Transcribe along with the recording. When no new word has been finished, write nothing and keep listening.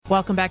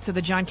Welcome back to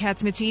the John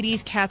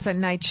Catsimatidis Cats at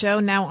Night show.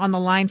 Now on the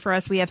line for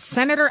us, we have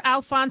Senator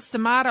Alphonse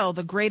D'Amato,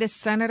 the greatest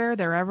senator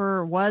there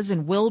ever was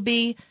and will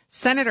be.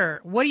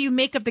 Senator, what do you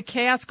make of the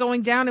chaos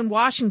going down in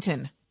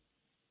Washington?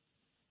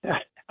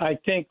 I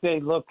think they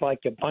look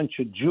like a bunch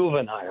of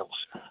juveniles,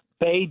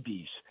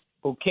 babies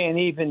who can't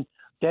even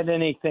get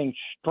anything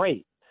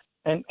straight.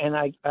 And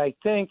I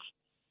think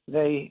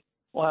they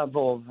have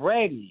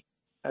already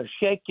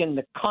shaken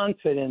the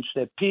confidence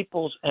that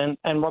people's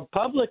and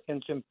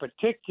Republicans in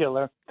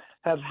particular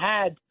have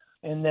had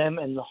in them,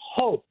 and the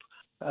hope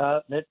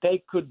that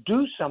they could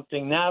do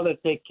something now that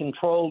they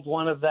controlled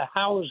one of the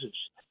houses.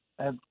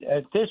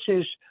 This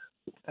is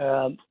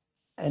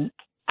an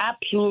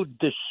absolute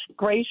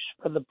disgrace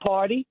for the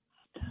party,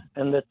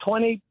 and the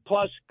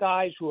 20-plus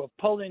guys who are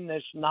pulling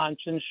this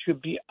nonsense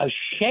should be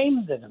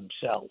ashamed of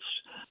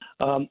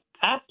themselves,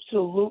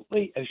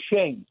 absolutely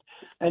ashamed.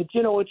 And,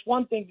 you know, it's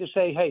one thing to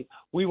say, hey,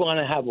 we want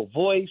to have a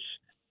voice.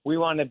 We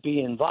want to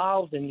be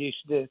involved in these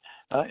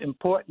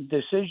important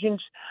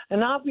decisions.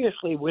 And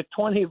obviously, with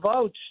 20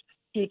 votes,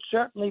 you'd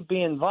certainly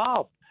be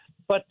involved.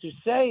 But to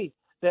say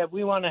that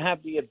we want to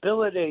have the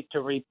ability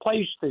to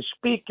replace the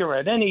speaker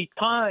at any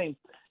time,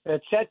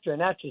 et cetera,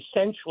 and that's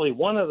essentially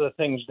one of the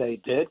things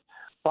they did.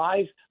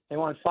 They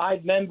want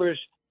 5 members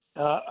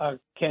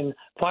can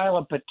file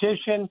a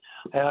petition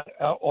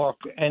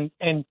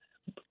and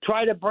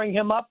try to bring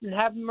him up and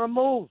have him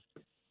removed.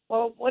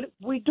 Well,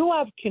 we do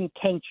have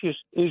contentious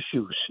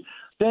issues,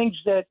 things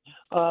that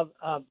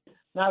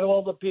not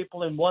all the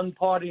people in one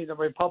party, the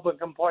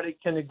Republican Party,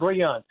 can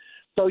agree on.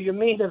 So you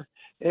mean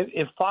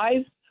if 5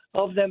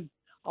 of them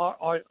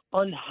are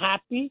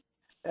unhappy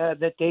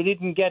that they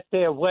didn't get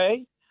their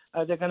way,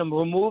 they're going to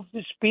remove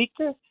the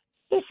speaker?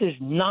 This is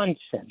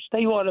nonsense.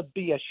 They ought to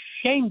be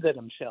ashamed of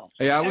themselves.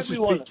 Hey, Al, this is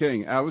Pete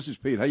King. Al, this is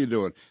Pete. How you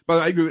doing?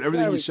 But I agree with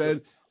everything you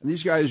said. And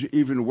these guys are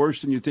even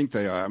worse than you think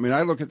they are. I mean,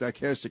 I look at that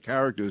cast of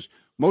characters.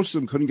 Most of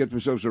them couldn't get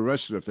themselves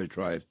arrested if they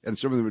tried, and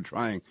some of them are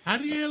trying. How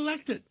do you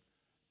elect it?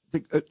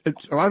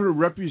 A lot of them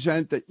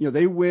represent that, you know,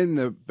 they win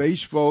the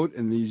base vote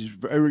in these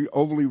very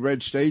overly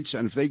red states,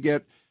 and if they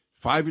get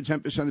 5 or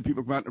 10% of the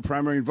people come out in the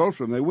primary and vote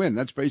for them, they win.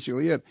 That's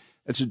basically it.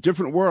 It's a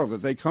different world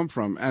that they come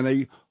from. And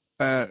they,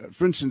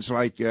 for instance,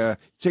 like take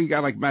a guy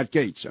like Matt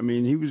Gaetz. I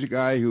mean, he was a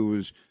guy who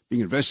was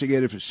being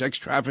investigated for sex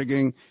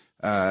trafficking.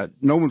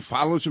 No one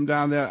follows him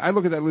down there. I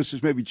look at that list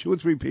as maybe 2 or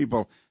 3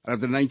 people out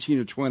of the 19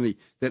 or 20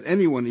 that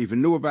anyone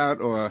even knew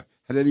about or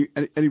had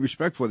any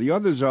respect for. The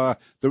others are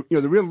the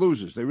real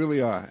losers. They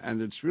really are,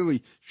 and it's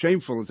really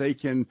shameful that they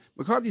can.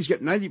 McCarthy's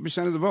get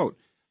 90% of the vote.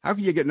 How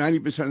can you get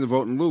 90% of the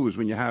vote and lose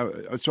when you have?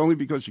 It's only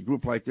because a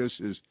group like this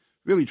is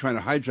really trying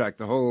to hijack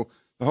the whole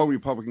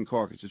Republican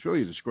caucus. It's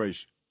really a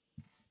disgrace.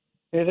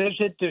 It is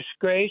a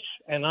disgrace,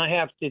 and I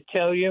have to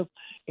tell you,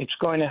 it's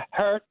going to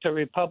hurt the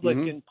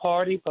Republican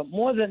Party. But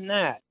more than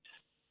that,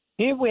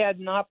 here we had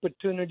an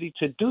opportunity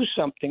to do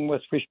something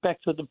with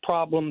respect to the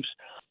problems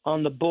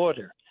on the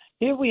border.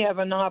 Here we have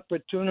an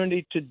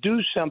opportunity to do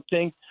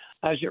something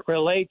as it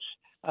relates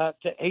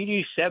to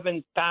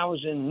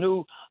 87,000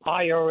 new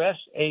IRS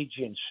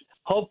agents.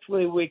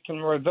 Hopefully we can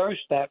reverse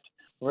that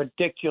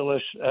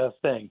ridiculous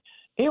thing.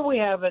 Here we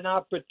have an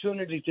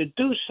opportunity to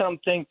do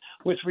something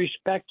with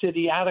respect to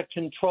the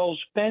out-of-control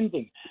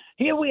spending.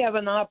 Here we have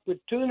an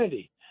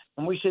opportunity,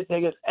 and we should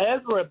take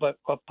every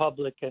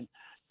Republican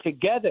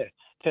together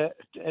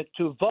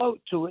to vote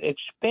to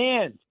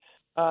expand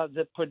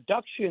the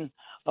production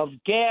of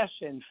gas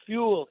and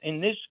fuel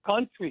in this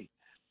country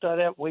so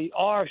that we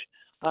are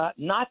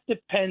not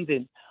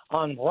dependent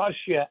on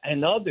Russia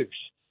and others.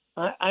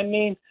 I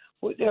mean,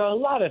 there are a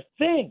lot of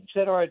things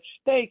that are at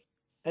stake,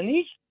 and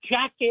these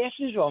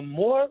jackasses are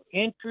more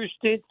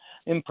interested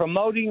in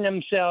promoting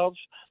themselves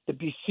to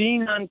be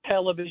seen on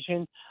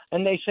television,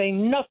 and they say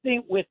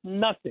nothing with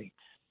nothing.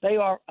 They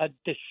are a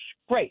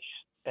disgrace,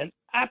 an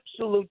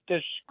absolute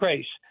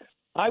disgrace.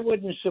 I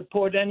wouldn't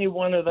support any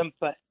one of them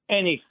for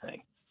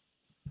anything.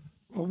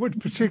 Well, what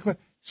particular,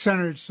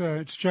 Senator,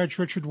 it's Judge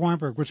Richard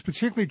Weinberg. What's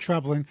particularly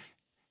troubling,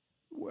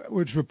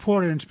 what's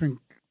reported and it's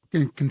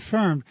been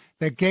confirmed,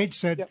 that Gaetz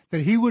said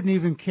that he wouldn't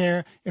even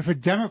care if a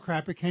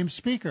Democrat became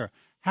Speaker.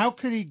 How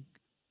could he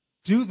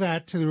do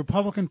that to the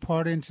Republican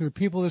Party and to the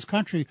people of this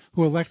country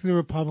who elected the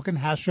Republican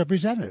House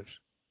Representatives?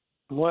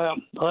 Well,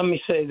 let me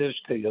say this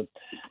to you.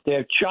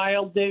 They're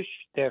childish.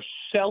 They're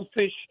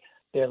selfish.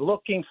 They're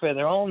looking for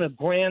their own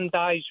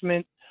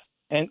aggrandizement.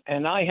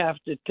 And I have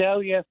to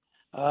tell you,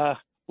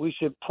 we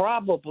should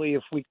probably,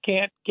 if we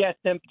can't get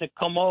them to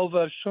come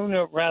over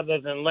sooner rather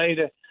than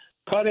later,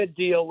 cut a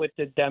deal with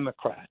the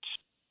Democrats.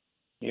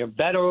 You're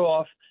better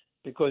off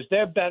because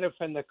they're better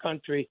for the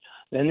country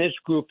than this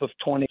group of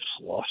 20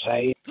 sloths,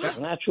 eh?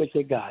 And that's what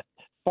they got,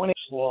 20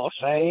 sloths,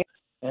 eh?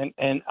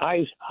 And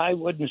I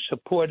wouldn't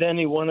support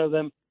any one of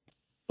them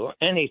or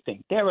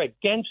anything. They're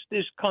against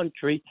this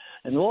country,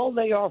 and all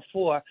they are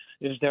for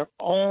is their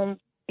own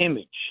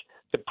image,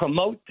 to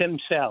promote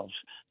themselves,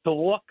 to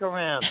walk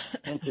around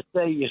and to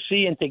say, you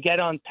see, and to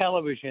get on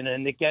television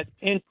and to get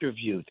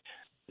interviewed.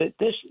 That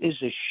this is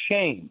a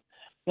shame.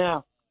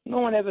 Now, No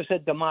one ever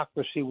said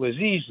democracy was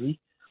easy.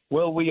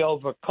 Will we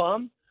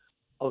overcome?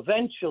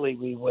 Eventually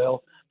we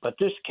will. But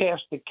this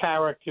cast of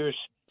characters,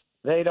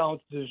 they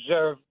don't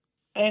deserve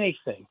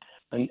anything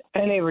and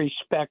any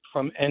respect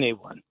from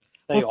anyone.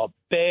 They are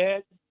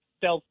bad,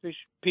 selfish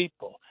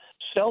people.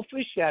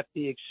 Selfish at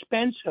the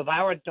expense of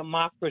our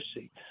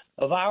democracy,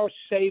 of our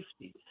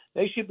safety.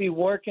 They should be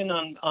working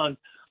on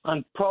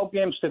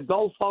programs to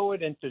go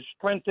forward and to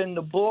strengthen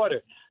the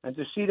border and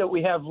to see that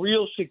we have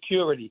real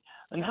security.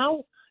 And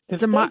how...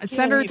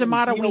 Senator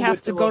D'Amato, we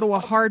have to go to a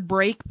hard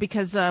break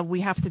because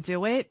we have to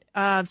do it.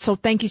 So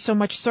thank you so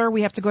much, sir.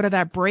 We have to go to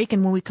that break.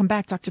 And when we come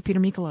back, Dr. Peter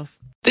Mikolos.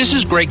 This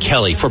is Greg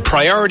Kelly for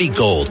Priority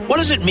Gold. What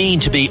does it mean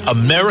to be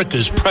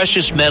America's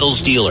precious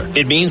metals dealer?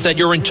 It means that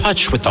you're in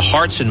touch with the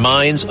hearts and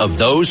minds of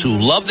those who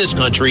love this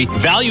country,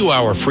 value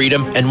our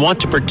freedom, and want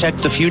to protect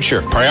the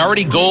future.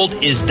 Priority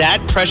Gold is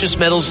that precious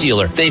metals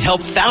dealer. They've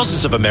helped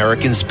thousands of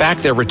Americans back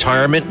their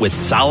retirement with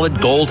solid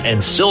gold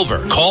and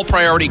silver. Call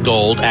Priority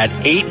Gold at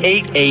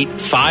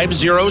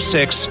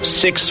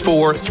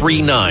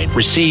 888-506-6439.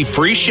 Receive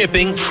free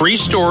shipping, free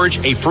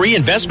storage, a free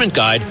investment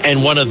guide,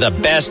 and one of the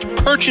best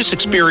purchase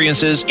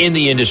experiences in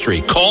the industry.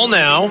 Call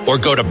now or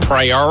go to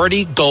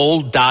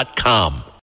PriorityGold.com.